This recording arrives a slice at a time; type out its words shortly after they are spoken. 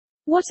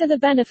What are the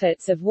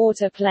benefits of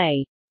water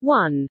play?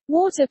 1.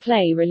 Water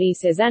play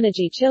releases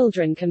energy.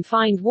 Children can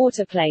find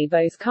water play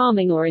both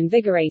calming or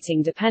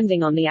invigorating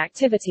depending on the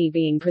activity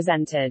being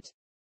presented.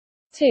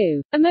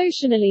 2.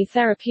 Emotionally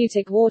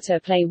therapeutic water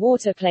play.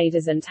 Water play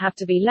doesn't have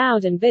to be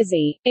loud and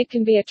busy, it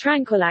can be a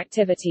tranquil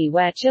activity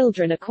where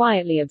children are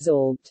quietly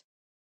absorbed.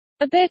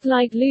 A bit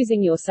like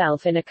losing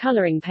yourself in a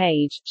coloring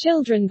page,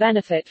 children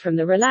benefit from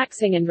the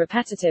relaxing and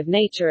repetitive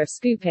nature of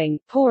scooping,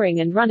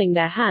 pouring and running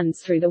their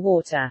hands through the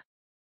water.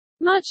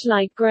 Much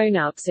like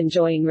grown-ups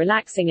enjoying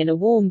relaxing in a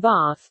warm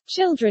bath,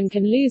 children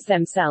can lose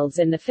themselves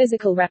in the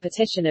physical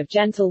repetition of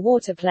gentle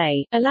water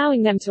play,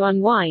 allowing them to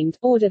unwind,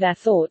 order their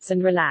thoughts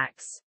and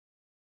relax.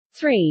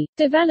 3.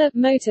 Develop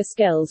motor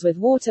skills with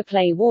water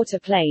play. Water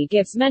play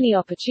gives many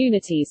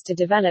opportunities to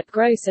develop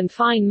gross and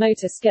fine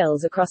motor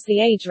skills across the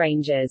age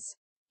ranges.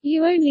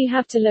 You only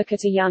have to look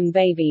at a young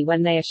baby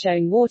when they are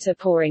shown water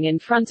pouring in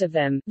front of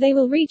them. They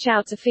will reach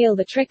out to feel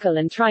the trickle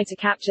and try to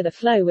capture the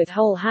flow with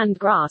whole hand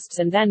grasps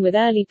and then with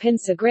early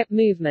pincer grip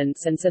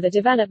movements, and so the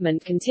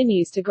development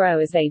continues to grow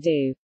as they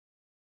do.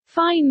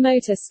 Fine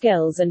motor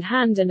skills and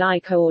hand and eye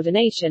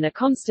coordination are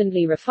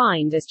constantly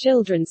refined as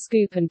children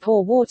scoop and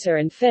pour water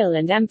and fill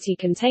and empty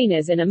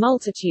containers in a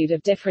multitude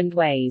of different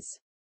ways.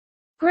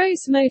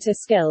 Gross motor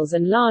skills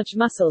and large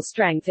muscle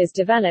strength is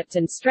developed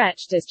and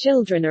stretched as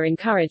children are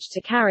encouraged to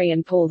carry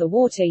and pour the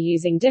water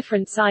using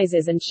different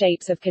sizes and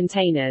shapes of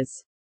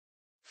containers.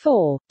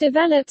 4.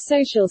 Develop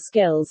social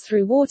skills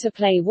through water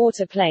play.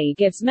 Water play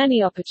gives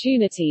many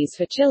opportunities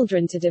for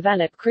children to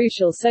develop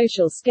crucial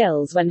social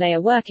skills when they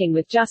are working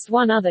with just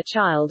one other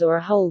child or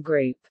a whole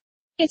group.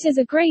 It is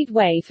a great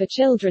way for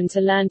children to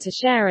learn to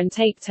share and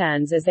take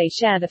turns as they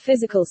share the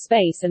physical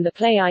space and the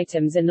play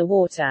items in the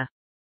water.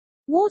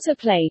 Water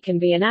play can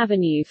be an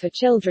avenue for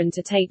children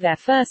to take their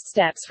first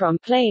steps from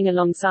playing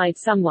alongside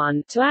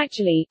someone to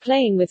actually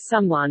playing with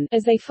someone,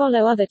 as they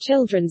follow other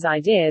children's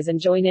ideas and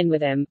join in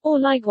with them, or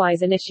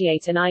likewise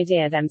initiate an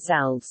idea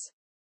themselves.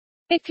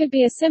 It could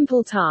be a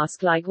simple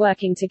task like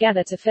working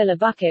together to fill a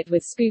bucket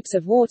with scoops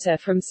of water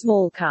from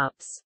small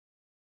cups.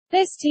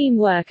 This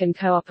teamwork and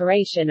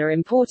cooperation are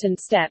important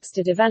steps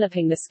to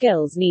developing the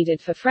skills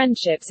needed for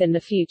friendships in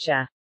the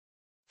future.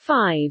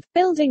 5.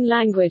 Building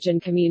language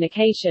and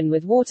communication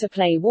with water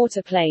play.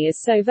 Water play is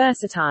so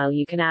versatile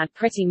you can add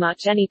pretty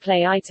much any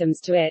play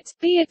items to it,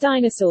 be it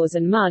dinosaurs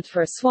and mud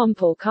for a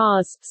swamp or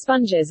cars,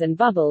 sponges and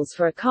bubbles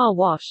for a car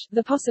wash.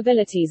 The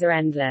possibilities are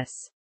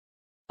endless.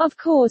 Of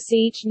course,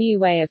 each new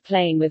way of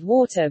playing with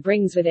water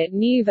brings with it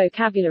new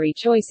vocabulary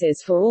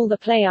choices for all the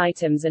play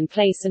items and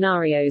play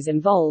scenarios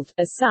involved.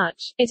 As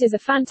such, it is a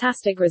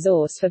fantastic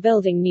resource for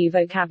building new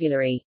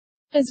vocabulary.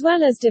 As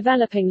well as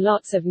developing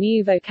lots of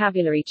new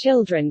vocabulary,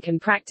 children can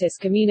practice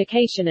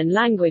communication and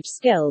language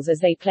skills as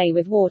they play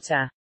with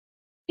water.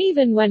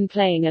 Even when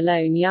playing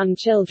alone, young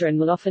children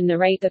will often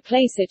narrate the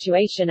play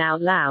situation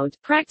out loud,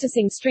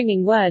 practicing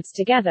stringing words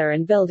together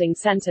and building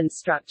sentence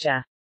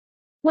structure.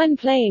 When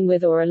playing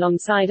with or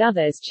alongside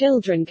others,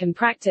 children can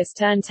practice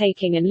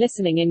turn-taking and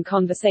listening in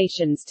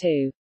conversations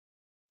too.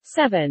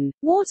 7.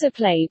 Water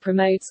play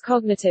promotes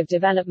cognitive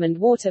development.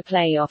 Water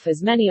play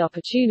offers many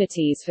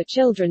opportunities for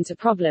children to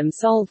problem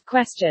solve,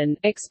 question,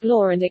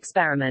 explore and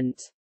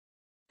experiment.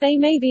 They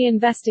may be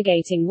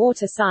investigating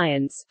water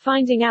science,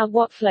 finding out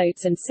what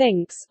floats and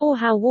sinks, or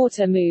how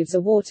water moves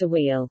a water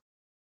wheel.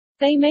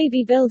 They may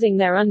be building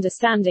their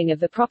understanding of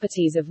the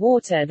properties of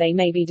water. They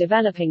may be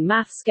developing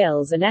math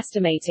skills and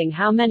estimating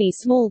how many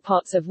small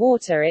pots of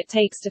water it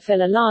takes to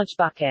fill a large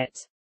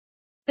bucket.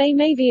 They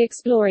may be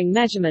exploring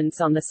measurements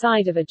on the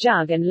side of a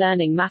jug and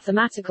learning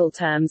mathematical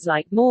terms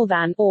like more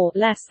than, or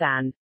less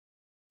than.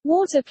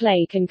 Water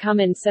play can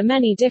come in so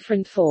many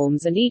different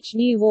forms, and each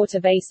new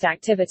water-based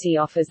activity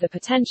offers the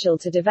potential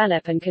to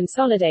develop and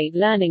consolidate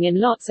learning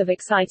in lots of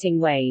exciting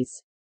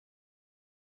ways.